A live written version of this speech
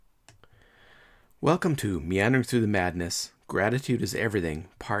Welcome to Meandering Through the Madness, Gratitude is Everything,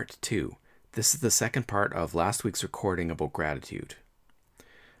 Part 2. This is the second part of last week's recording about gratitude.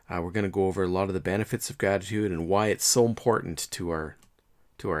 We're going to go over a lot of the benefits of gratitude and why it's so important to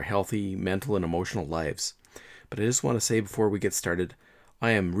our healthy mental and emotional lives. But I just want to say before we get started,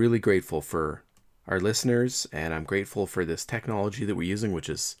 I am really grateful for our listeners, and I'm grateful for this technology that we're using, which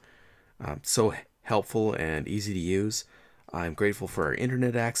is so helpful and easy to use. I'm grateful for our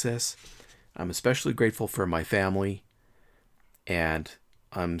internet access. I'm especially grateful for my family, and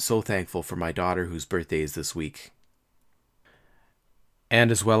I'm so thankful for my daughter whose birthday is this week.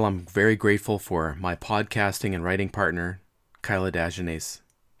 And as well, I'm very grateful for my podcasting and writing partner, Kyla Dagenes.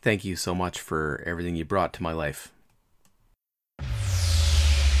 Thank you so much for everything you brought to my life.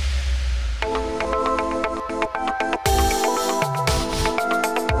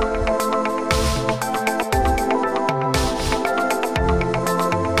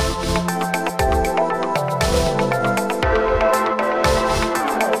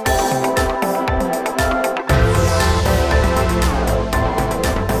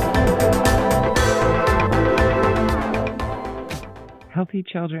 Healthy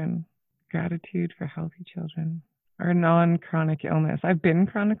children, gratitude for healthy children, or non-chronic illness. I've been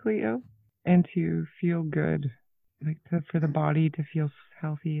chronically ill, and to feel good, for the body to feel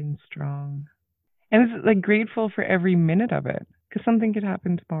healthy and strong. And it's grateful for every minute of it, because something could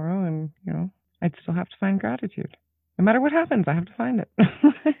happen tomorrow and, I'd still have to find gratitude. No matter what happens, I have to find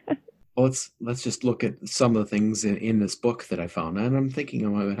it. Well, let's just look at some of the things in this book that I found, and I'm thinking I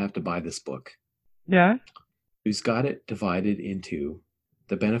might have to buy this book. Yeah? He's got it divided into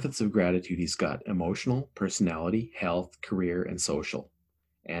the benefits of gratitude. He's got emotional, personality, health, career, and social.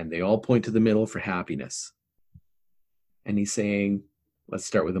 And they all point to the middle for happiness. And he's saying, let's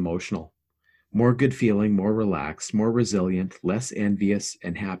start with emotional. More good feeling, more relaxed, more resilient, less envious,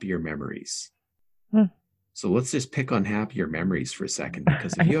 and happier memories. So let's just pick on happier memories for a second,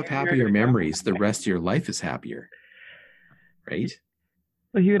 because if you have happier memories, the rest of your life is happier. Right?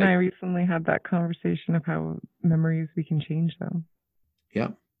 Well, you and I recently had that conversation of how memories, we can change them.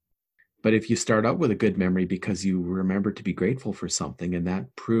 Yeah. But if you start out with a good memory because you remember to be grateful for something, and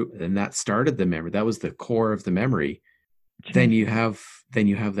that started the memory, that was the core of the memory, then you have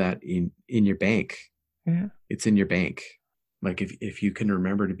that in your bank. Yeah. It's in your bank. Like if you can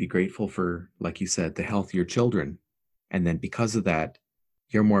remember to be grateful for, like you said, the health of your children, and then because of that,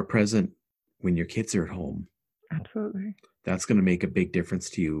 you're more present when your kids are at home. Absolutely. That's going to make a big difference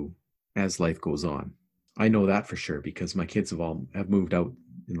to you as life goes on. I know that for sure, because my kids have moved out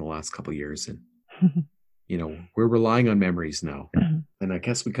in the last couple of years, and we're relying on memories now. And I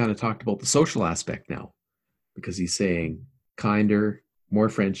guess we kind of talked about the social aspect now, because he's saying kinder, more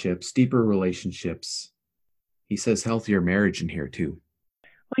friendships, deeper relationships. He says healthier marriage in here too.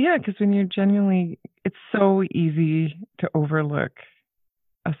 Well, yeah, because when you're genuinely, it's so easy to overlook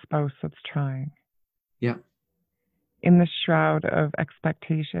a spouse that's trying. Yeah. In the shroud of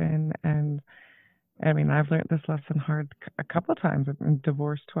expectation. And I mean, I've learned this lesson hard a couple of times. I've been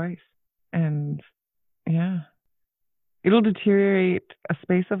divorced twice. And yeah, it'll deteriorate. A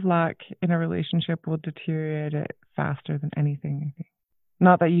space of lack in a relationship will deteriorate it faster than anything, I think.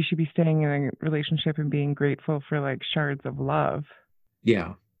 Not that you should be staying in a relationship and being grateful for shards of love.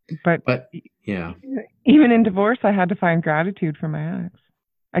 Yeah. But yeah. Even in divorce, I had to find gratitude for my ex.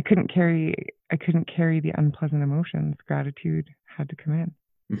 I couldn't carry the unpleasant emotions. Gratitude had to come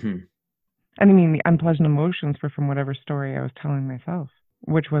in. Mm-hmm. And I mean, the unpleasant emotions were from whatever story I was telling myself,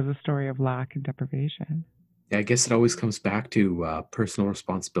 which was a story of lack and deprivation. Yeah, I guess it always comes back to personal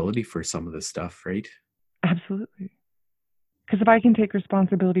responsibility for some of this stuff, right? Absolutely. Because if I can take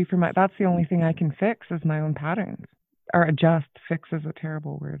responsibility for that's the only thing I can fix is my own patterns. Or adjust. Fix is a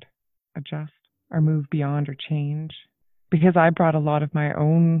terrible word. Adjust or move beyond or change. Because I brought a lot of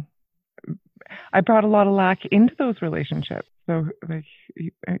lack into those relationships. So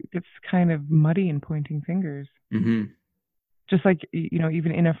it's kind of muddy and pointing fingers. Mm-hmm. Just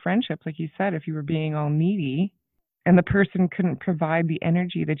even in a friendship, like you said, if you were being all needy and the person couldn't provide the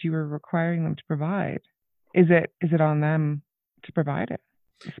energy that you were requiring them to provide, is it on them to provide it?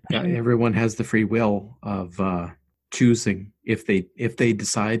 Especially everyone has the free will of choosing. If they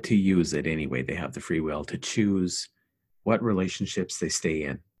decide to use it anyway, they have the free will to choose what relationships they stay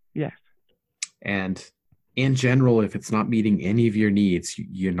in. Yes. And in general, if it's not meeting any of your needs,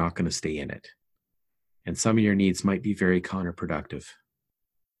 you're not going to stay in it. And some of your needs might be very counterproductive.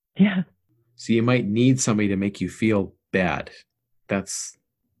 Yeah. So you might need somebody to make you feel bad. That's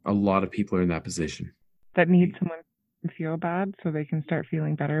a lot of people are in that position. That need someone to feel bad so they can start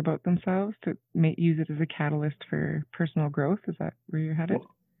feeling better about themselves, to use it as a catalyst for personal growth. Is that where you're headed?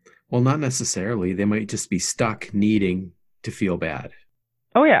 Well, not necessarily. They might just be stuck needing to feel bad.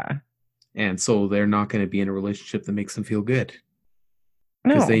 Oh, yeah. And so they're not going to be in a relationship that makes them feel good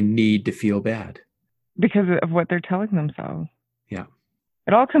because No, they need to feel bad. because of what they're telling themselves. Yeah.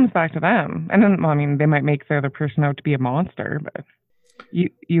 It all comes back to them. And then, well, I mean, they might make the other person out to be a monster, but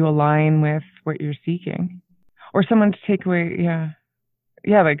you align with what you're seeking. Or someone to take away,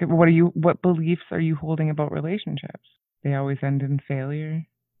 yeah, like what beliefs are you holding about relationships? They always end in failure.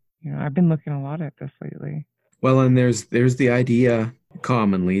 You know, I've been looking a lot at this lately. Well, and there's the idea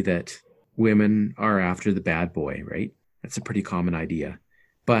commonly that women are after the bad boy, right? That's a pretty common idea.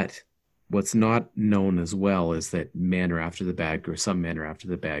 But what's not known as well is that men are after the bad girl. Some men are after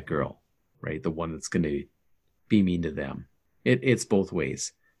the bad girl, right? The one that's going to be mean to them. It's both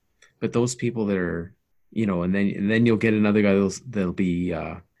ways. But those people that are, you know, and then you'll get another guy that'll be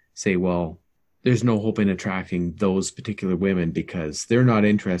say, well, there's no hope in attracting those particular women because they're not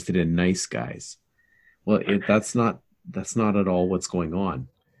interested in nice guys. Well, that's not at all what's going on.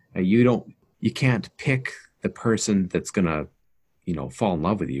 You can't pick the person that's gonna, you know, fall in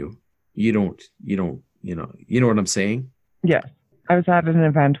love with you. You don't, you know what I'm saying? Yes. I was at an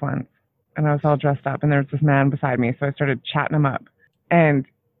event once and I was all dressed up and there was this man beside me. So I started chatting him up. And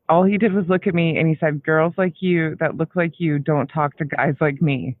all he did was look at me and he said, girls like you that look like you don't talk to guys like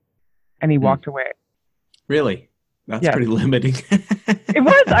me. And he walked away. Really? That's Yes. pretty limiting. It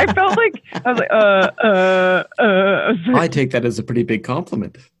was. I felt like, I was like, I take that as a pretty big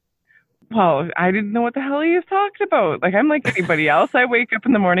compliment. well, I didn't know what the hell he was talking about. Like, I'm like anybody else. I wake up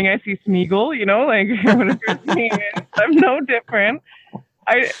in the morning, I see Smeagol, you know, like whatever his name is. I'm no different.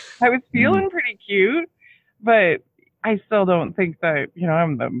 I was feeling pretty cute, but I still don't think that, you know,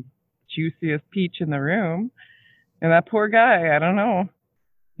 I'm the juiciest peach in the room. And that poor guy, I don't know.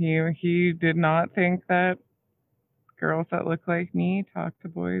 He did not think that girls that look like me talk to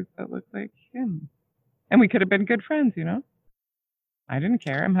boys that look like him. And we could have been good friends, you know? I didn't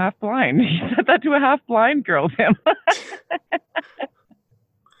care. I'm half blind. He said that to a half blind girl, Tim.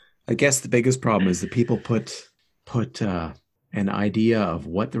 I guess the biggest problem is that people put an idea of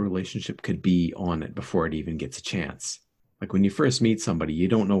what the relationship could be on it before it even gets a chance. Like when you first meet somebody, you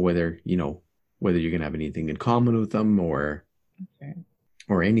don't know whether you're going to have anything in common with them or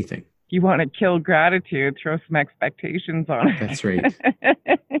anything. You want to kill gratitude, throw some expectations on it. That's right.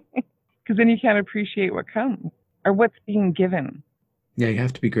 Because then you can't appreciate what comes or what's being given. Yeah, you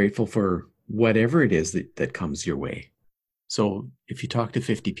have to be grateful for whatever it is that comes your way. So if you talk to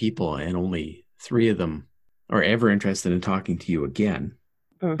 50 people and only 3 of them are ever interested in talking to you again,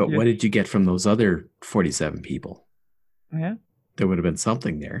 but what did you get from those other 47 people? Yeah. There would have been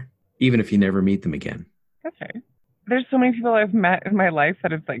something there, even if you never meet them again. That's right. There's so many people I've met in my life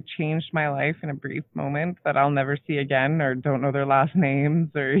that have like changed my life in a brief moment that I'll never see again or don't know their last names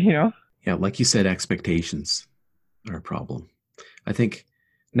or, you know. Yeah, like you said, expectations are a problem. I think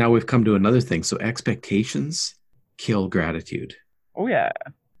now we've come to another thing. So expectations kill gratitude. Oh, yeah.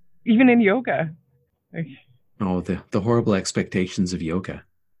 Even in yoga. Oh, the horrible expectations of yoga.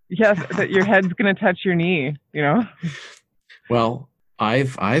 Yes, that your head's going to touch your knee, you know? Well,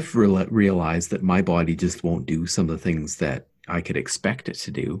 I've realized that my body just won't do some of the things that I could expect it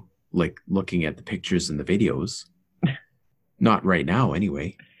to do, like looking at the pictures and the videos. Not right now,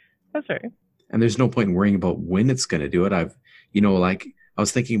 anyway. That's right. And there's no point in worrying about when it's going to do it. I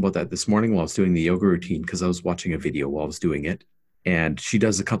was thinking about that this morning while I was doing the yoga routine because I was watching a video while I was doing it. And she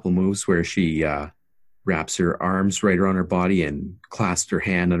does a couple moves where she wraps her arms right around her body and clasps her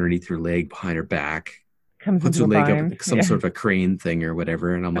hand underneath her leg behind her back. Puts her leg up like some sort of a crane thing or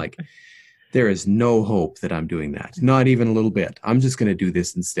whatever. And I'm like, there is no hope that I'm doing that. Not even a little bit. I'm just going to do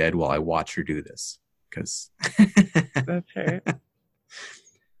this instead while I watch her do this. Because that's right.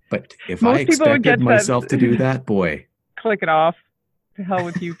 But if I expected myself to do that, boy. Click it off. To hell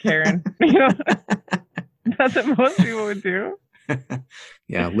with you, Karen. You know? That's what most people would do.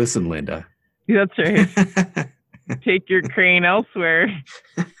 Yeah, listen, Linda. That's right. Take your crane elsewhere.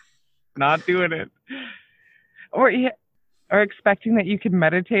 Not doing it. Or expecting that you could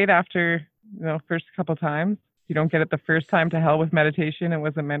meditate after, you know, first couple times. You don't get it the first time, to hell with meditation. It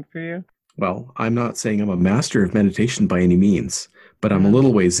wasn't meant for you. Well, I'm not saying I'm a master of meditation by any means, but I'm a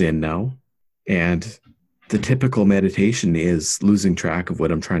little ways in now. And the typical meditation is losing track of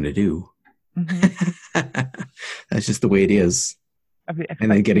what I'm trying to do. Mm-hmm. That's just the way it is.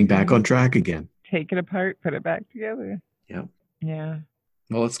 And then getting back on track again. Take it apart, put it back together. Yeah. Yeah.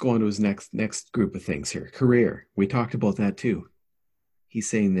 Well, let's go on to his next group of things here. Career. We talked about that too. He's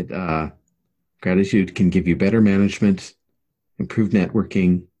saying that gratitude can give you better management, improved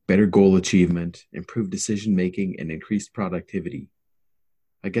networking, better goal achievement, improved decision making, and increased productivity.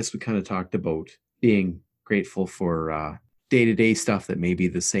 I guess we kind of talked about being grateful for day-to-day stuff that may be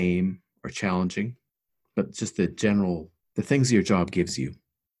the same or challenging, but just the things your job gives you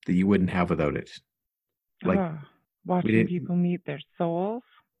that you wouldn't have without it. Like watching people meet their souls.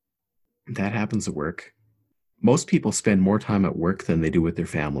 That happens at work. Most people spend more time at work than they do with their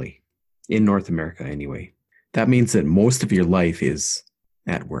family, in North America anyway. That means that most of your life is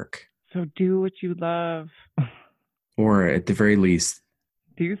at work. So do what you love. Or at the very least,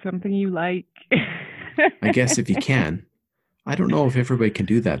 do something you like. I guess if you can. I don't know if everybody can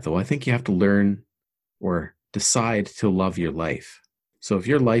do that, though. I think you have to learn or decide to love your life. So if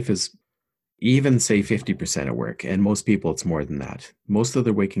your life is even, say, 50% at work, and most people it's more than that. Most of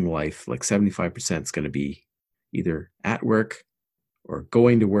their waking life, like 75%, is going to be either at work or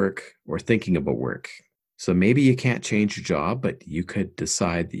going to work or thinking about work. So maybe you can't change your job, but you could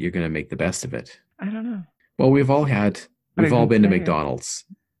decide that you're going to make the best of it. I don't know. Well, we've all been to McDonald's.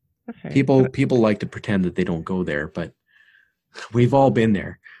 Right. People like to pretend that they don't go there, but we've all been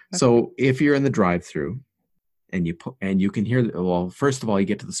there. So if you're in the drive-thru and you can hear, well, first of all, you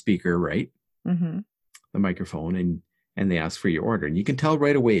get to the speaker, right? Mm-hmm. The microphone, and they ask for your order. And you can tell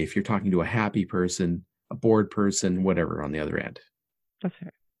right away if you're talking to a happy person, a bored person, whatever on the other end. That's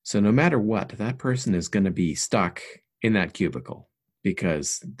right. So no matter what, that person is going to be stuck in that cubicle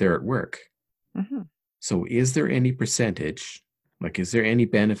because they're at work. Mm-hmm. So is there any percentage, is there any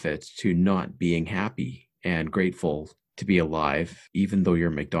benefit to not being happy and grateful to be alive, even though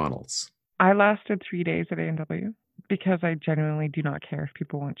you're McDonald's? I lasted 3 days at A&W because I genuinely do not care if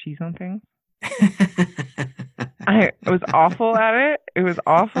people want cheese on things. I was awful at it. It was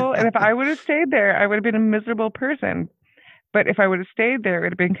awful. And if I would have stayed there, I would have been a miserable person. But if I would have stayed there, it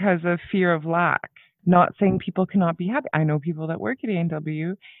would have been because of fear of lack. Not saying people cannot be happy. I know people that work at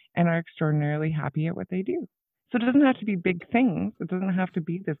A&W and are extraordinarily happy at what they do. So it doesn't have to be big things. It doesn't have to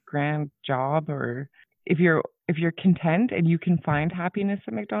be this grand job. Or if you're content and you can find happiness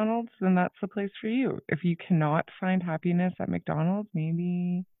at McDonald's, then that's the place for you. If you cannot find happiness at McDonald's,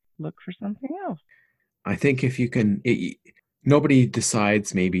 maybe look for something else. I think if you can, nobody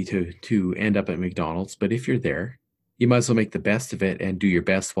decides maybe to end up at McDonald's, but if you're there, you might as well make the best of it and do your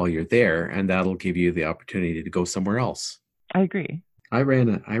best while you're there, and that'll give you the opportunity to go somewhere else. I agree. I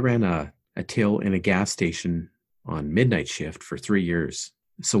ran a till in a gas station on midnight shift for 3 years.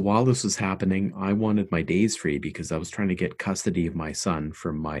 So while this was happening, I wanted my days free because I was trying to get custody of my son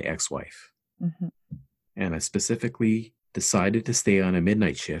from my ex-wife. Mm-hmm. And I specifically decided to stay on a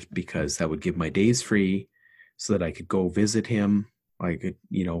midnight shift because that would give my days free so that I could go visit him. I could,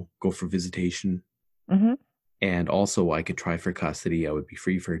 go for visitation. Mm-hmm. And also I could try for custody. I would be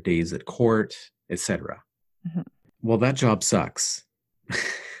free for days at court, etc. Mm-hmm. Well, that job sucks.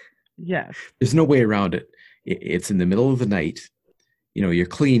 Yes. There's no way around it. It's in the middle of the night. You're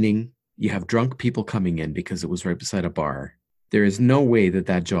cleaning. You have drunk people coming in because it was right beside a bar. There is no way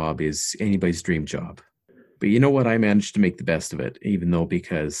that job is anybody's dream job. But you know what? I managed to make the best of it, even though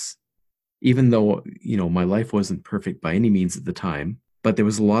my life wasn't perfect by any means at the time, but there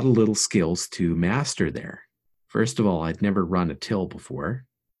was a lot of little skills to master there. First of all, I'd never run a till before.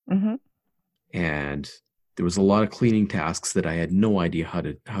 Mm-hmm. And there was a lot of cleaning tasks that I had no idea how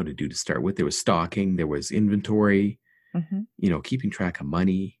to do to start with. There was stocking, there was inventory, mm-hmm. Keeping track of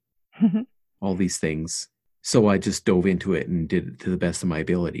money, mm-hmm. all these things. So I just dove into it and did it to the best of my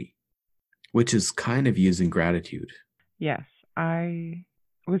ability, which is kind of using gratitude. Yes, I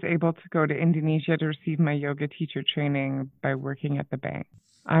was able to go to Indonesia to receive my yoga teacher training by working at the bank.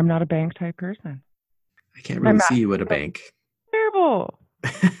 I'm not a bank type person. I can't really see you at a bank. Terrible.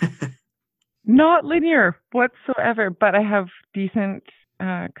 Not linear whatsoever, but I have decent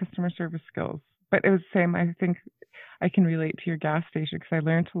customer service skills. But it was the same. I think I can relate to your gas station because I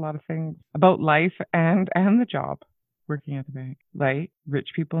learned a lot of things about life and the job working at the bank. Like, rich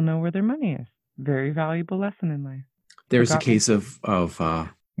people know where their money is. Very valuable lesson in life. There's a case of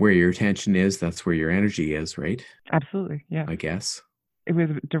where your attention is, that's where your energy is, right? Absolutely, yeah. I guess. It was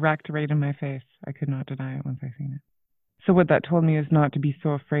direct right in my face. I could not deny it once I seen it. So what that told me is not to be so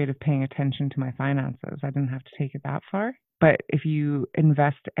afraid of paying attention to my finances. I didn't have to take it that far. But if you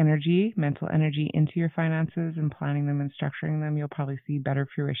invest energy, mental energy into your finances and planning them and structuring them, you'll probably see better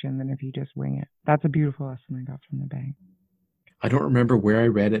fruition than if you just wing it. That's a beautiful lesson I got from the bank. I don't remember where I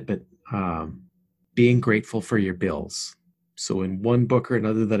read it, but being grateful for your bills. So in one book or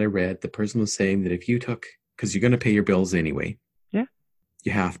another that I read, the person was saying that if you because you're going to pay your bills anyway. Yeah.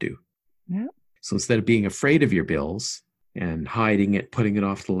 You have to. Yeah. So instead of being afraid of your bills and hiding it, putting it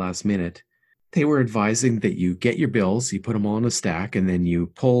off to the last minute, they were advising that you get your bills, you put them all in a stack, and then you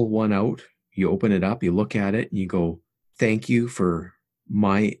pull one out, you open it up, you look at it, and you go, thank you for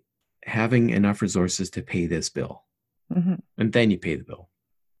my having enough resources to pay this bill. Hmm. And then you pay the bill.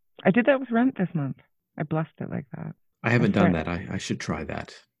 I did that with rent this month. I blessed it like that. I haven't done that. I should try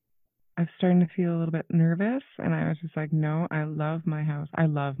that. I'm starting to feel a little bit nervous, and I was just like, no, I love my house. I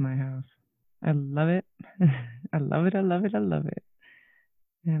love my house. I love it. I love it. I love it. I love it.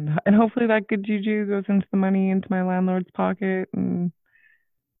 And hopefully that good juju goes into the money, into my landlord's pocket, and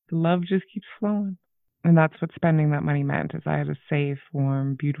the love just keeps flowing. And that's what spending that money meant, is I had a safe,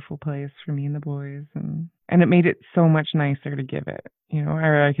 warm, beautiful place for me and the boys, and it made it so much nicer to give it. You know,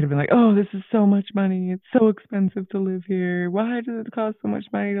 I could have been like, oh, this is so much money. It's so expensive to live here. Why does it cost so much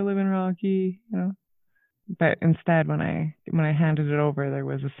money to live in Rocky? You know. But instead, when I handed it over, there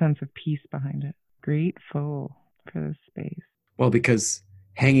was a sense of peace behind it. Grateful for this space. Well, because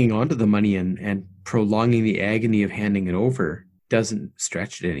hanging on to the money and prolonging the agony of handing it over doesn't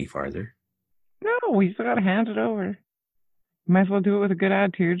stretch it any farther. No, we still got to hand it over. You might as well do it with a good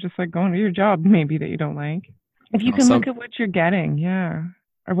attitude, just like going to your job maybe that you don't like. If you can look at what you're getting, yeah,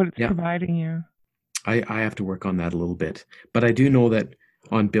 or what it's providing you. I have to work on that a little bit. But I do know that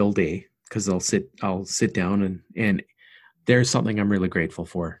on bill day, because I'll sit down and there's something I'm really grateful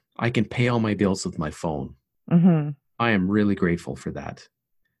for. I can pay all my bills with my phone. Mm-hmm. I am really grateful for that.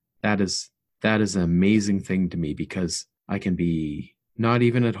 That is an amazing thing to me, because I can be not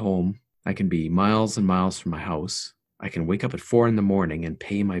even at home. I can be miles and miles from my house. I can wake up at 4 a.m. and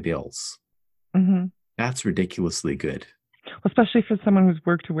pay my bills. Mm-hmm. That's ridiculously good. Especially for someone who's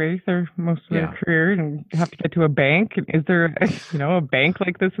worked away most of their career and have to get to a bank. Is there a bank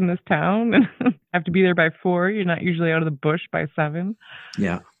like this in this town? And have to be there by 4. You're not usually out of the bush by 7.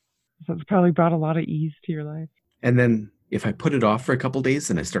 Yeah. So it's probably brought a lot of ease to your life. And then if I put it off for a couple of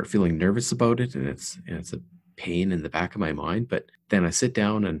days and I start feeling nervous about it, and it's a pain in the back of my mind, but then I sit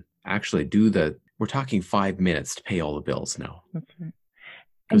down and actually we're talking 5 minutes to pay all the bills now. That's right.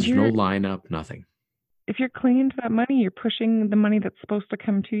 There's no lineup, nothing. If you're clinging to that money, you're pushing the money that's supposed to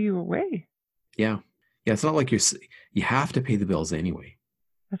come to you away. Yeah. Yeah, it's not like you have to pay the bills anyway.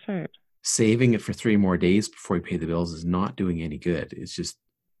 That's right. Saving it for 3 more days before you pay the bills is not doing any good. It's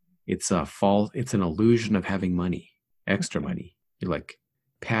an illusion of having money, extra money. You're like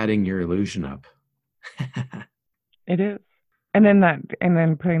padding your illusion up. It is. And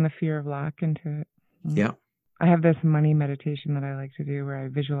then putting the fear of lack into it. Yeah. I have this money meditation that I like to do where I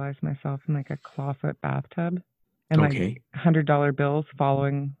visualize myself in like a clawfoot bathtub and like $100 bills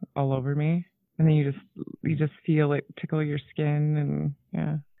following all over me. And then you just feel it tickle your skin, and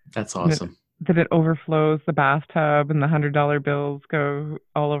yeah. That's awesome. That it overflows the bathtub and the $100 bills go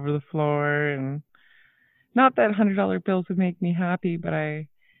all over the floor. And not that $100 bills would make me happy, but I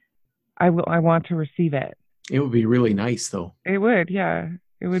want to receive it. It would be really nice though. It would, yeah.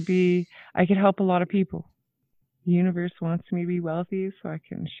 It would be, I could help a lot of people. The universe wants me to be wealthy so I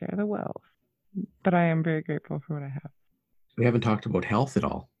can share the wealth. But I am very grateful for what I have. We haven't talked about health at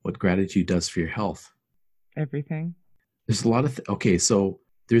all. What gratitude does for your health. Everything. There's a lot of, so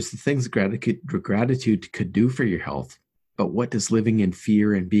there's the things gratitude could do for your health. But what does living in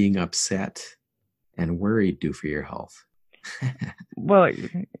fear and being upset and worried do for your health? Well,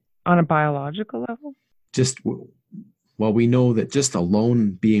 on a biological level? We know that just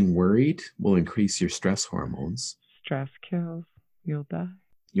alone being worried will increase your stress hormones. Stress kills. You'll die.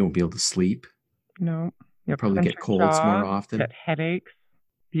 You won't be able to sleep. No. You'll probably get colds more often. Get headaches.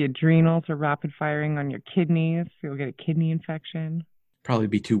 The adrenals are rapid firing on your kidneys. So you'll get a kidney infection. Probably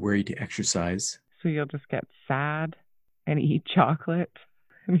be too worried to exercise. So you'll just get sad and eat chocolate.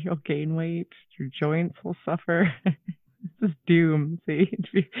 And you'll gain weight. Your joints will suffer. This is doom. See?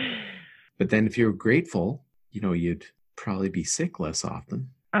 But then if you're grateful, you'd probably be sick less often.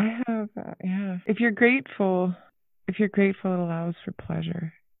 I have, yeah. If you're grateful, it allows for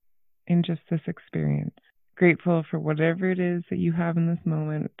pleasure in just this experience. Grateful for whatever it is that you have in this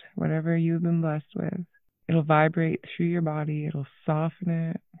moment, whatever you've been blessed with. It'll vibrate through your body. It'll soften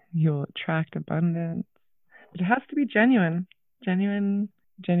it. You'll attract abundance. But it has to be genuine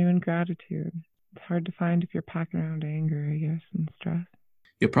gratitude. It's hard to find if you're packing around anger, I guess, and stress.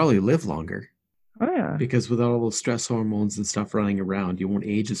 You'll probably live longer. Oh, yeah. Because with all those stress hormones and stuff running around, you won't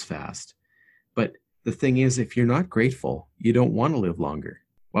age as fast. But the thing is, if you're not grateful, you don't want to live longer.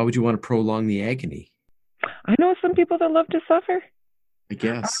 Why would you want to prolong the agony? I know some people that love to suffer. I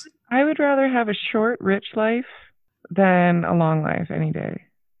guess. I would rather have a short, rich life than a long life any day.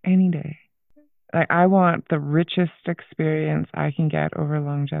 Any day. I want the richest experience I can get over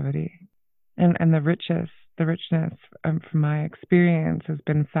longevity. And the richness from my experience has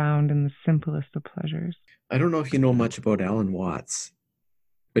been found in the simplest of pleasures. I don't know if you know much about Alan Watts,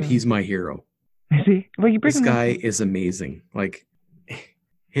 but he's my hero. Is he? Well, this guy is amazing. Like,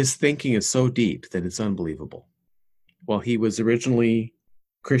 his thinking is so deep that it's unbelievable. Well, he was originally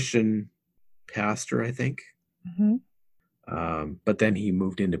Christian pastor, I think, Mm-hmm. but then he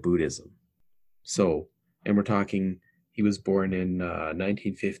moved into Buddhism. So, and we're talking, he was born in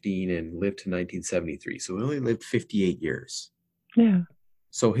 1915 and lived to 1973. So he only lived 58 years. Yeah.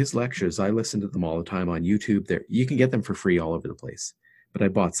 So his lectures, I listen to them all the time on YouTube. There, you can get them for free all over the place. But I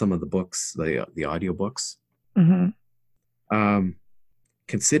bought some of the books, the audio books. Mm-hmm.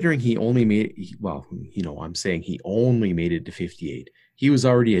 Considering he only made, well, I'm saying he only made it to 58. He was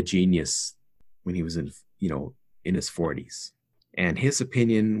already a genius when he was in his 40s. And his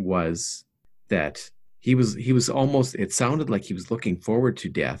opinion was that he was almost, it sounded like he was looking forward to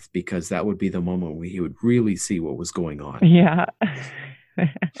death because that would be the moment where he would really see what was going on. Yeah.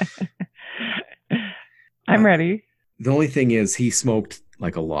 I'm ready. The only thing is he smoked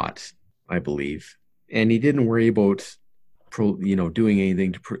like a lot, I believe. And he didn't worry about doing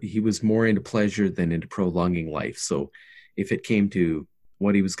anything he was more into pleasure than into prolonging life. So if it came to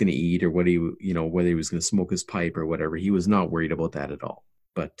what he was going to eat or whether he was going to smoke his pipe or whatever, he was not worried about that at all.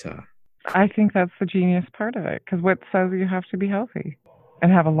 But I think that's the genius part of it, because what says you have to be healthy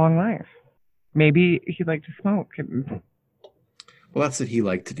and have a long life? Maybe he liked to smoke. Well, that's what he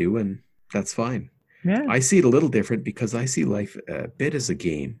liked to do, and that's fine. Yeah. I see it a little different because I see life a bit as a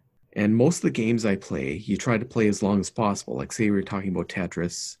game. And most of the games I play, you try to play as long as possible. Like, say we were talking about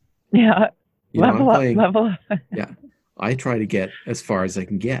Tetris. Yeah. Level up. Yeah. I try to get as far as I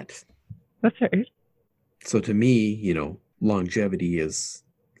can get. That's right. So to me, longevity is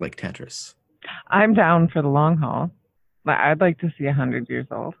like Tetris. I'm down for the long haul. I'd like to see 100 years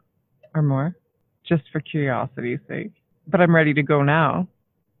old or more, just for curiosity's sake. But I'm ready to go now.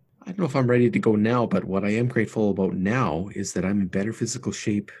 I don't know if I'm ready to go now, but what I am grateful about now is that I'm in better physical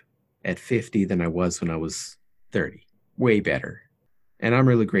shape at 50 than I was when I was 30. Way better. And I'm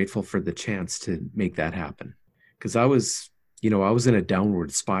really grateful for the chance to make that happen. Because I was in a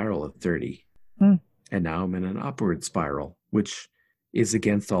downward spiral at 30. And now I'm in an upward spiral, which is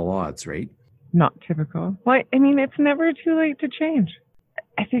against all odds, right? Not typical. Well, I mean, it's never too late to change.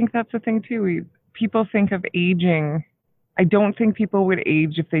 I think that's the thing, too. People think of aging. I don't think people would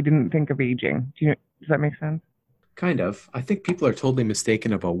age if they didn't think of aging. Does that make sense? Kind of. I think people are totally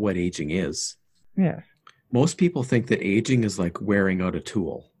mistaken about what aging is. Yes. Most people think that aging is like wearing out a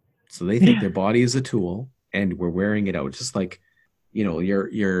tool. So they think their body is a tool and we're wearing it out. Just like,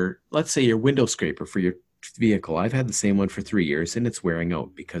 your let's say your window scraper for your vehicle. I've had the same one for 3 years and it's wearing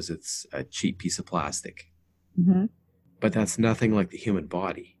out because it's a cheap piece of plastic. Mm-hmm. But that's nothing like the human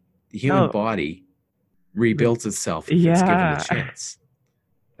body. The human body rebuilds itself if it's given a chance.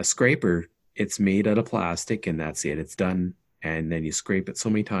 A scraper, it's made out of plastic and that's it. It's done. And then you scrape it so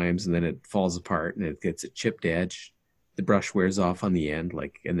many times and then it falls apart and it gets a chipped edge. The brush wears off on the end,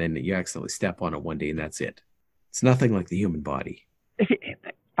 and then you accidentally step on it one day and that's it. It's nothing like the human body.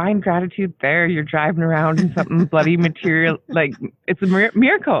 Find gratitude there. You're driving around in something bloody material. Like, it's a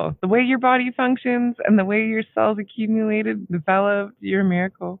miracle. The way your body functions and the way your cells accumulated, developed, you're a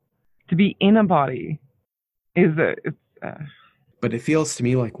miracle. To be in a body is But it feels to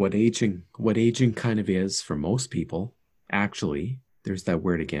me like what aging kind of is for most people, actually, there's that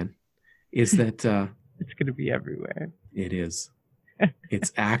word again, is that it's going to be everywhere. It is.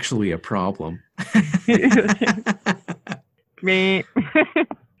 It's actually a problem. Me.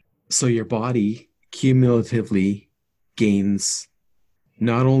 So your body cumulatively gains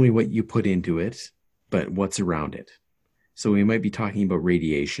not only what you put into it, but what's around it. So we might be talking about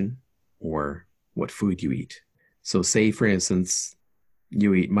radiation or what food you eat. So say, for instance,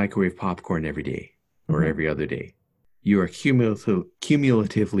 you eat microwave popcorn every day or every other day. You are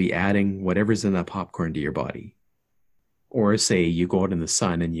cumulatively adding whatever's in that popcorn to your body. Or say you go out in the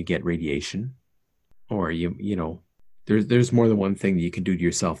sun and you get radiation. Or, there's more than one thing that you can do to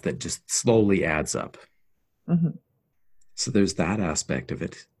yourself that just slowly adds up. Mm-hmm. So there's that aspect of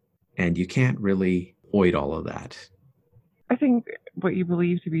it. And you can't really avoid all of that. I think what you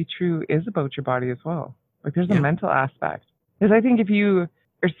believe to be true is about your body as well. Like, there's a mental aspect. Because I think if you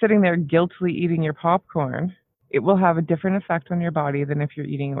are sitting there guiltily eating your popcorn, it will have a different effect on your body than if you're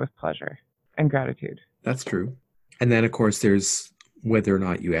eating it with pleasure and gratitude. That's true. And then, of course, there's whether or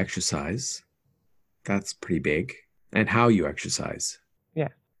not you exercise. That's pretty big. And how you exercise. Yeah.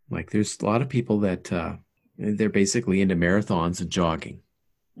 Like, there's a lot of people that they're basically into marathons and jogging.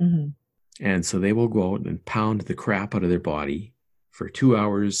 Mm-hmm. And so they will go out and pound the crap out of their body for 2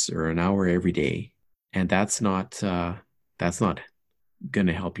 hours or an hour every day. And that's not going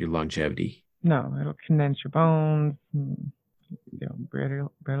to help your longevity. No, it'll condense your bones,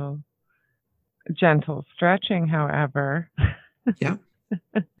 brittle. Gentle stretching, however. Yeah.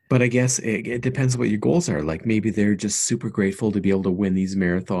 But I guess it depends what your goals are. Like maybe they're just super grateful to be able to win these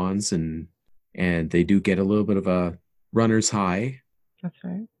marathons and they do get a little bit of a runner's high. That's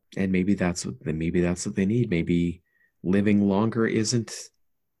right. And maybe that's what they need. Maybe living longer isn't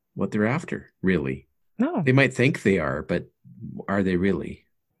what they're after, really. No. They might think they are, but are they really?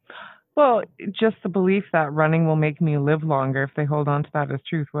 Well, just the belief that running will make me live longer, if they hold on to that as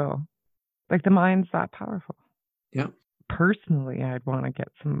truth, will. Like, the mind's that powerful. Yeah. Personally, I'd want to get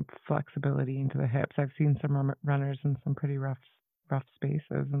some flexibility into the hips. I've seen some runners in some pretty rough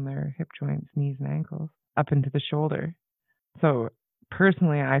spaces in their hip joints, knees, and ankles, up into the shoulder. So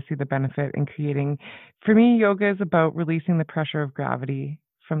personally, I see the benefit in creating. For me, yoga is about releasing the pressure of gravity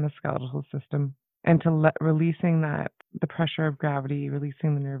from the skeletal system, and releasing the pressure of gravity,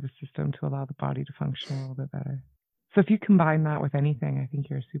 releasing the nervous system to allow the body to function a little bit better. So if you combine that with anything, I think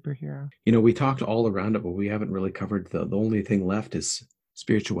you're a superhero. You know, we talked all around it, but we haven't really covered the only thing left is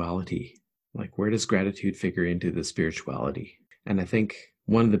spirituality. Like, where does gratitude figure into the spirituality? And I think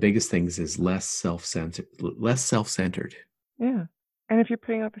one of the biggest things is less self-centered. Yeah. And if you're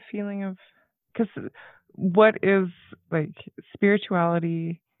putting out the feeling of, because what is, like,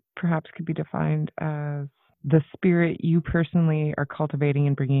 spirituality perhaps could be defined as the spirit you personally are cultivating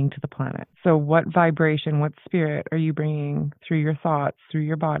and bringing to the planet. So what vibration, what spirit are you bringing through your thoughts, through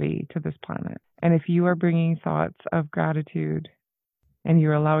your body to this planet? And if you are bringing thoughts of gratitude and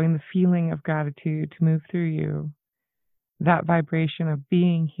you're allowing the feeling of gratitude to move through you, that vibration of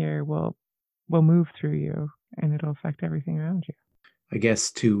being here will move through you, and it'll affect everything around you. I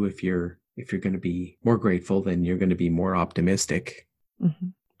guess too, if you're going to be more grateful, then you're going to be more optimistic. Mm-hmm.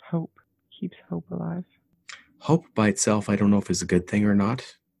 Hope keeps hope alive. Hope by itself, I don't know if it's a good thing or not.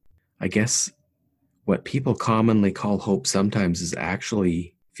 I guess what people commonly call hope sometimes is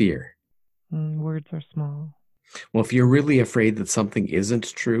actually fear. Words are small. Well, if you're really afraid that something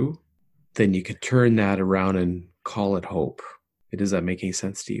isn't true, then you can turn that around and call it hope. Does that make any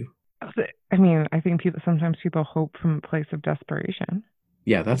sense to you? I mean, I think sometimes people hope from a place of desperation.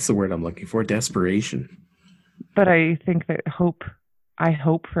 Yeah, that's the word I'm looking for, desperation. But I think that I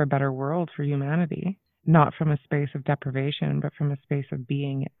hope for a better world for humanity, not from a space of deprivation, but from a space of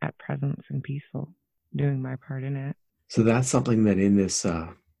being at presence and peaceful, doing my part in it. So that's something that in this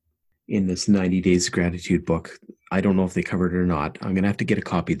 90 Days of Gratitude book, I don't know if they covered it or not. I'm going to have to get a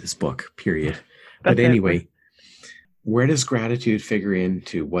copy of this book, period. But anyway, where does gratitude figure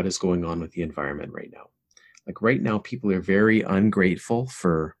into what is going on with the environment right now? Like right now, people are very ungrateful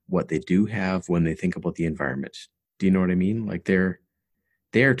for what they do have when they think about the environment. Do you know what I mean? Like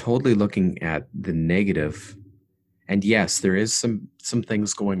they are totally looking at the negative. And yes, there is some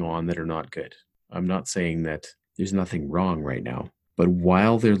things going on that are not good. I'm not saying that there's nothing wrong right now. But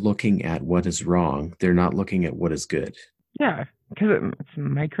while they're looking at what is wrong, they're not looking at what is good. Yeah, because it's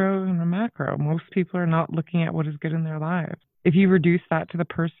micro and a macro. Most people are not looking at what is good in their lives. If you reduce that to the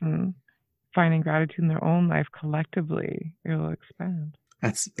person finding gratitude in their own life collectively, it'll expand.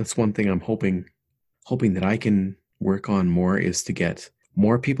 That's one thing I'm hoping that I can work on more, is to get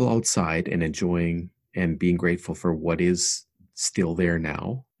more people outside and enjoying and being grateful for what is still there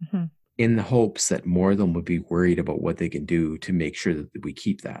now, in the hopes that more of them would be worried about what they can do to make sure that we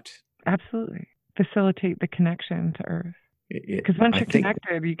keep that. Absolutely. Facilitate the connection to Earth. Because once you're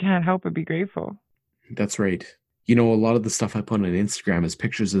connected, you can't help but be grateful. That's right. You know, a lot of the stuff I put on Instagram is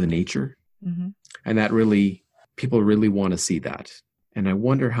pictures of the nature. And that really, people really want to see that. And I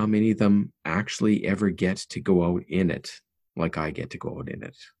wonder how many of them actually ever get to go out in it like I get to go out in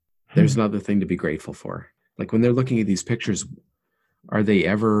it. There's another thing to be grateful for. Like when they're looking at these pictures, are they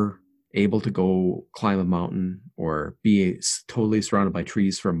ever able to go climb a mountain or be totally surrounded by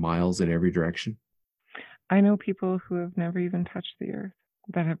trees for miles in every direction? I know people who have never even touched the earth,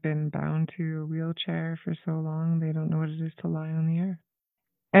 that have been bound to a wheelchair for so long they don't know what it is to lie on the earth.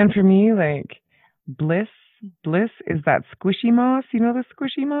 And for me, like, bliss is that squishy moss. You know the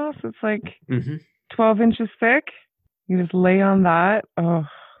squishy moss? It's like 12 inches thick. You just lay on that. Oh,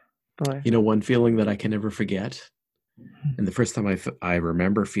 bliss. You know, one feeling that I can never forget, and the first time I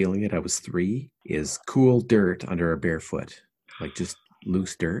remember feeling it, I was 3, is cool dirt under a bare foot. Like just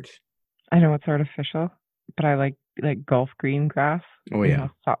loose dirt. I know it's artificial, but I like Gulf green grass. Oh, yeah.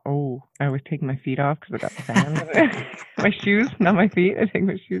 I always take my feet off because I got sand in it. My shoes, not my feet. I take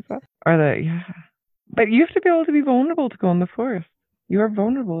my shoes off. But you have to be able to be vulnerable to go in the forest. You are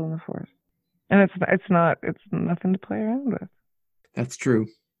vulnerable in the forest. And it's nothing to play around with. That's true.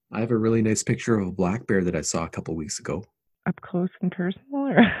 I have a really nice picture of a black bear that I saw a couple weeks ago. Up close and personal?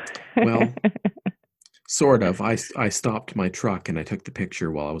 Or? Well, sort of. I stopped my truck and I took the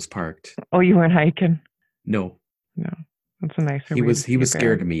picture while I was parked. Oh, you weren't hiking? No. That's a nicer He way was to see a bear.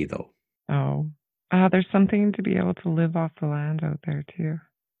 scared of me though. Oh. There's something to be able to live off the land out there too.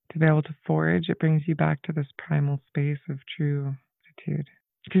 To be able to forage, it brings you back to this primal space of true gratitude.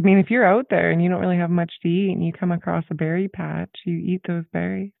 Because, I mean, if you're out there and you don't really have much to eat and you come across a berry patch, you eat those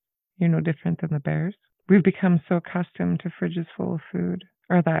berries. You're no different than the bears. We've become so accustomed to fridges full of food,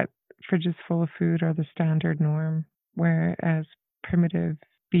 or that fridges full of food are the standard norm, whereas primitive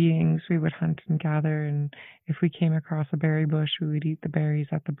beings, we would hunt and gather, and if we came across a berry bush, we would eat the berries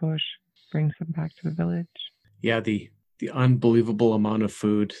at the bush, brings them back to the village. Yeah, the unbelievable amount of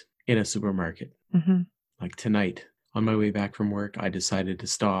food in a supermarket. Mm-hmm. Like tonight, on my way back from work, I decided to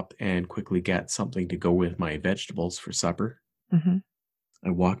stop and quickly get something to go with my vegetables for supper. Mm-hmm. I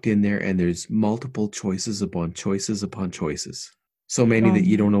walked in there and there's multiple choices upon choices upon choices. So many that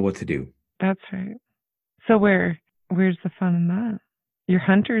you don't know what to do. That's right. So where's the fun in that? Your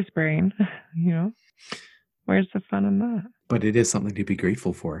hunter's brain, where's the fun in that? But it is something to be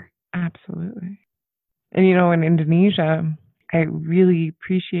grateful for. Absolutely. And in Indonesia, I really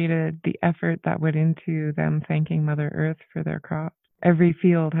appreciated the effort that went into them thanking Mother Earth for their crops. Every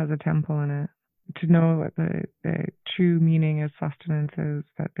field has a temple in it. To know what the true meaning of sustenance is,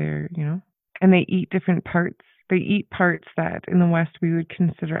 that they're, and they eat different parts. They eat parts that in the West we would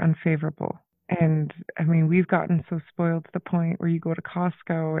consider unfavorable. And I mean, we've gotten so spoiled to the point where you go to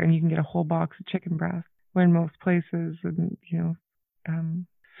Costco and you can get a whole box of chicken breast, where in most places, and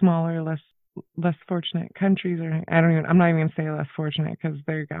smaller, less fortunate countries, or I'm not even gonna say less fortunate, because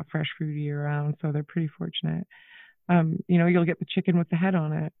they've got fresh food year round, so they're pretty fortunate. You'll get the chicken with the head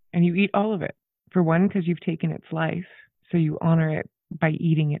on it, and you eat all of it. For one, because you've taken its life, so you honor it by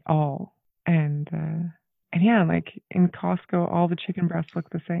eating it all. And yeah, like in Costco, all the chicken breasts look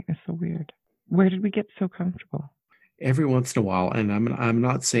the same. It's so weird. Where did we get so comfortable? Every once in a while, and I'm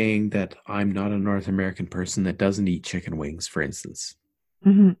not saying that I'm not a North American person that doesn't eat chicken wings, for instance.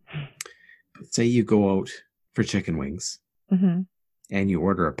 Mm-hmm. But say you go out for chicken wings, mm-hmm. and you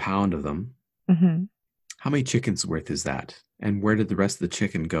order a pound of them. Mm-hmm. How many chickens worth is that? And where did the rest of the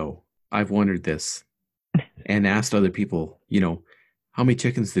chicken go? I've wondered this and asked other people, how many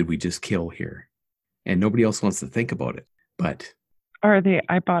chickens did we just kill here? And nobody else wants to think about it. But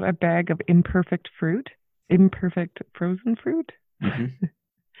I bought a bag of imperfect frozen fruit. Mm-hmm.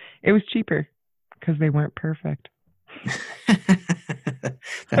 It was cheaper because they weren't perfect.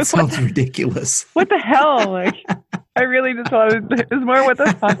 That sounds ridiculous. What the hell? Like, I really just wanted, it's more what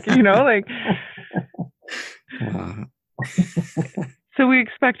the fuck, like. So we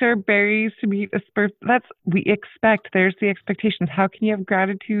expect our berries to be there's the expectations. How can you have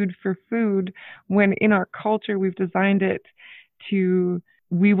gratitude for food when in our culture we've designed it to,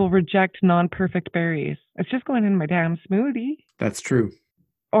 we will reject non-perfect berries? It's just going in my damn smoothie. That's true.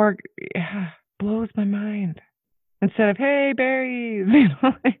 Or blows my mind. Instead of, hey, berries.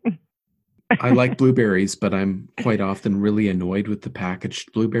 I like blueberries, but I'm quite often really annoyed with the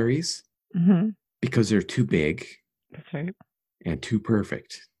packaged blueberries because they're too big. That's right. And too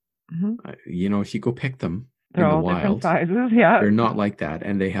perfect. If you go pick them they're in the all wild, different sizes, yeah. They're not like that,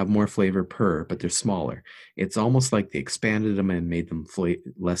 and they have more flavor but they're smaller. It's almost like they expanded them and made them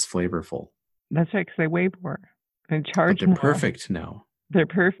less flavorful. That's right, because they weigh more and charge more. But they're perfect now. They're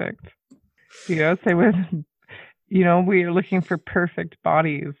perfect. Say with, we are looking for perfect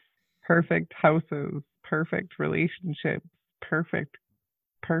bodies, perfect houses, perfect relationships, perfect.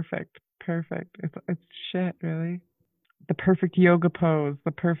 It's shit, really. The perfect yoga pose,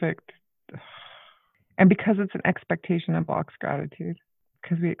 the perfect. And because it's an expectation, it blocks gratitude.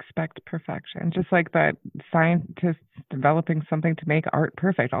 Because we expect perfection. Just like that scientists developing something to make art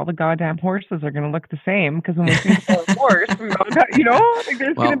perfect. All the goddamn horses are going to look the same, because when we think about a horse, there's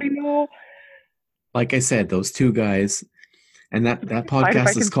going to be no. Like I said, those two guys, and that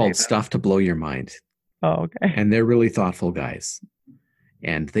podcast is called Stuff to Blow Your Mind. Oh, okay. And they're really thoughtful guys.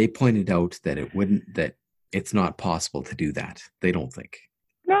 And they pointed out that it's not possible to do that. They don't think.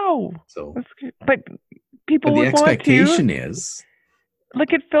 No. So, but people the expectation want to is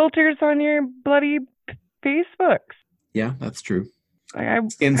look at filters on your bloody Facebooks. Yeah, that's true.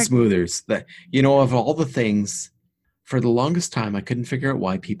 Skin smoothers. That of all the things, for the longest time, I couldn't figure out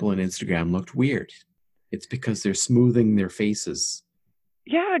why people on Instagram looked weird. It's because they're smoothing their faces.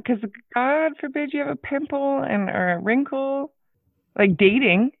 Yeah, because God forbid you have a pimple or a wrinkle. Like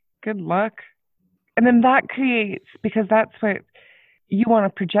dating, good luck. And then that creates, because that's what you want to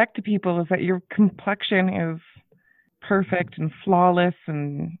project to people, is that your complexion is perfect and flawless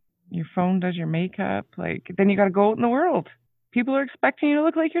and your phone does your makeup. Like, then you got to go out in the world. People are expecting you to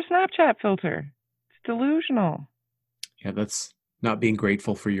look like your Snapchat filter. It's delusional. Yeah, that's not being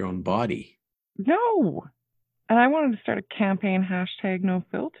grateful for your own body. No. And I wanted to start a campaign hashtag no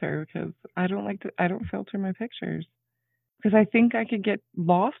filter because I don't filter my pictures. Because I think I could get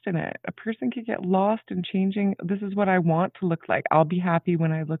lost in it. A person could get lost in changing. This is what I want to look like. I'll be happy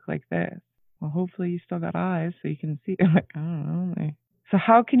when I look like this. Well, hopefully you still got eyes so you can see. Like, I don't know. So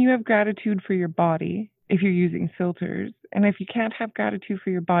how can you have gratitude for your body if you're using filters? And if you can't have gratitude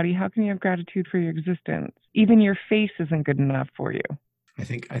for your body, how can you have gratitude for your existence? Even your face isn't good enough for you. I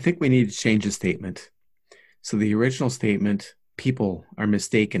think we need to change the statement. So the original statement, people are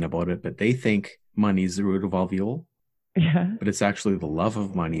mistaken about it, but they think money is the root of all evil. Yeah. But it's actually the love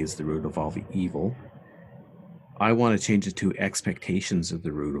of money is the root of all evil. I want to change it to expectations of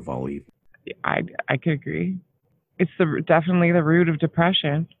the root of all evil. I could agree. It's definitely the root of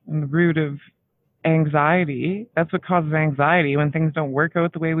depression and the root of anxiety. That's what causes anxiety when things don't work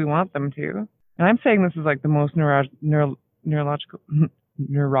out the way we want them to. And I'm saying this is like the most neurotic,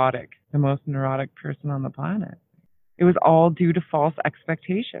 the most neurotic person on the planet. It was all due to false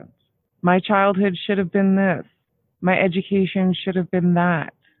expectations. My childhood should have been this. My education should have been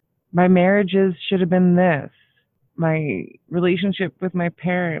that. My marriages should have been this. My relationship with my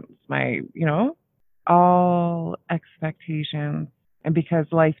parents, all expectations. And because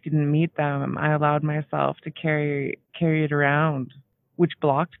life didn't meet them, I allowed myself to carry it around, which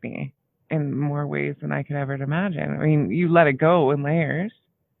blocked me in more ways than I could ever imagine. I mean, you let it go in layers,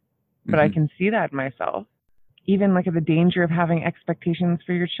 but I can see that in myself. Even like the danger of having expectations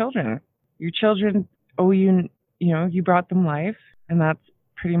for your children. Your children owe you, you brought them life, and that's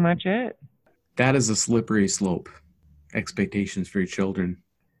pretty much it. That is a slippery slope, expectations for your children,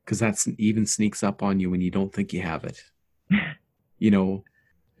 because that even sneaks up on you when you don't think you have it.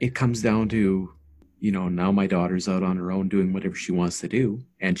 It comes down to, now my daughter's out on her own doing whatever she wants to do.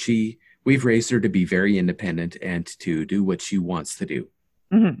 And we've raised her to be very independent and to do what she wants to do.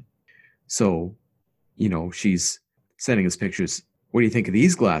 Mm-hmm. So, she's sending us pictures. What do you think of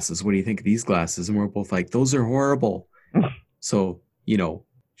these glasses? What do you think of these glasses? And we're both like, those are horrible. So,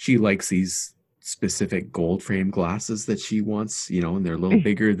 she likes these specific gold frame glasses that she wants, and they're a little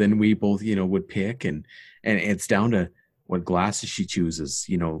bigger than we both, would pick. And it's down to what glasses she chooses,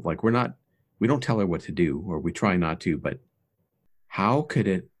 like we don't tell her what to do, or we try not to, but how could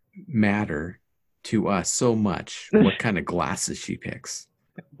it matter to us so much what kind of glasses she picks?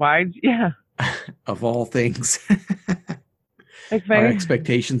 Why? Yeah. Of all things. Our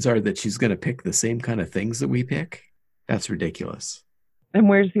expectations are that she's going to pick the same kind of things that we pick. That's ridiculous. And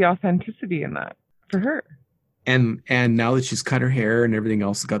where's the authenticity in that for her? And now that she's cut her hair and everything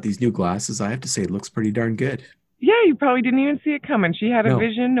else, got these new glasses, I have to say it looks pretty darn good. Yeah, you probably didn't even see it coming. She had a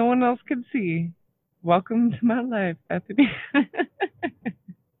vision no one else could see. Welcome to my life, Bethany.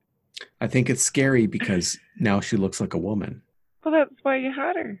 I think it's scary because now she looks like a woman. Well, that's why you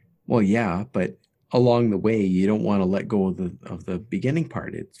had her. Well, yeah, but along the way, you don't want to let go of the beginning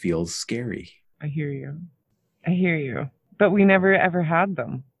part. It feels scary. I hear you. But we never ever had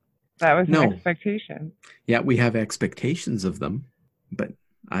them. That was an expectation. Yeah, we have expectations of them, but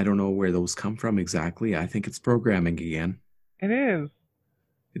I don't know where those come from exactly. I think it's programming again. It is.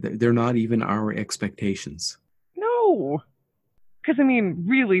 They're not even our expectations. No. Because,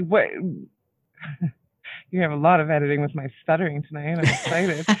 really, what... You have a lot of editing with my stuttering tonight. I'm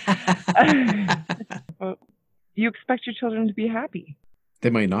excited. Well, you expect your children to be happy. They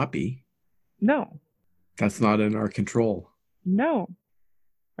might not be. No. That's not in our control. No.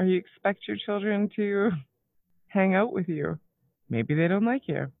 Or you expect your children to hang out with you. Maybe they don't like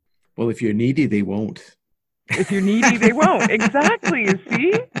you. Well, if you're needy, they won't. If you're needy, they won't. Exactly. You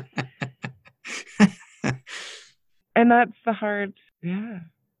see? And that's the hard,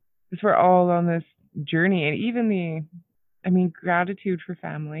 because we're all on this journey. And even gratitude for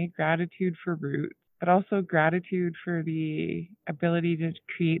family, gratitude for roots, but also gratitude for the ability to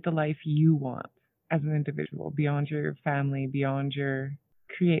create the life you want as an individual, beyond your family,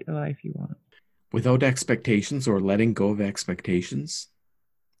 create the life you want. Without expectations or letting go of expectations,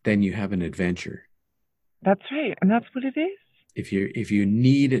 then you have an adventure. That's right. And that's what it is. If you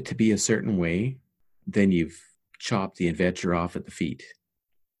need it to be a certain way, then you've chopped the adventure off at the feet.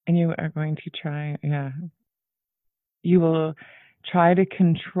 And you are going to try, you will try to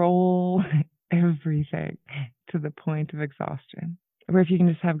control everything to the point of exhaustion. Where if you can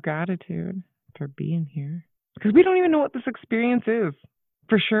just have gratitude for being here. Because we don't even know what this experience is.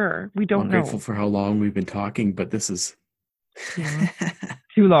 For sure. We don't know. I'm grateful for how long we've been talking, but this is...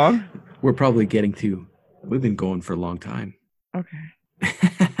 Too long? We're probably we've been going for a long time. Okay.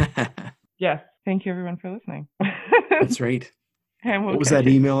 Yes. Thank you everyone for listening. That's right. What was that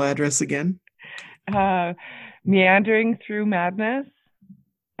email address again?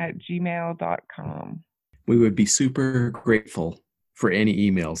 meanderingthroughmadness@gmail.com. We would be super grateful for any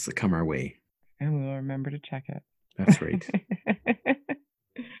emails that come our way. And we will remember to check it. That's right.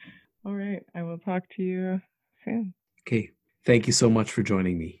 All right. I will talk to you soon. Okay. Thank you so much for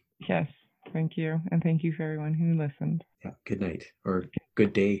joining me. Yes. Thank you. And thank you for everyone who listened. Yeah. Good night or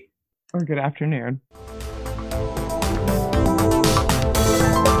good day. Or good afternoon.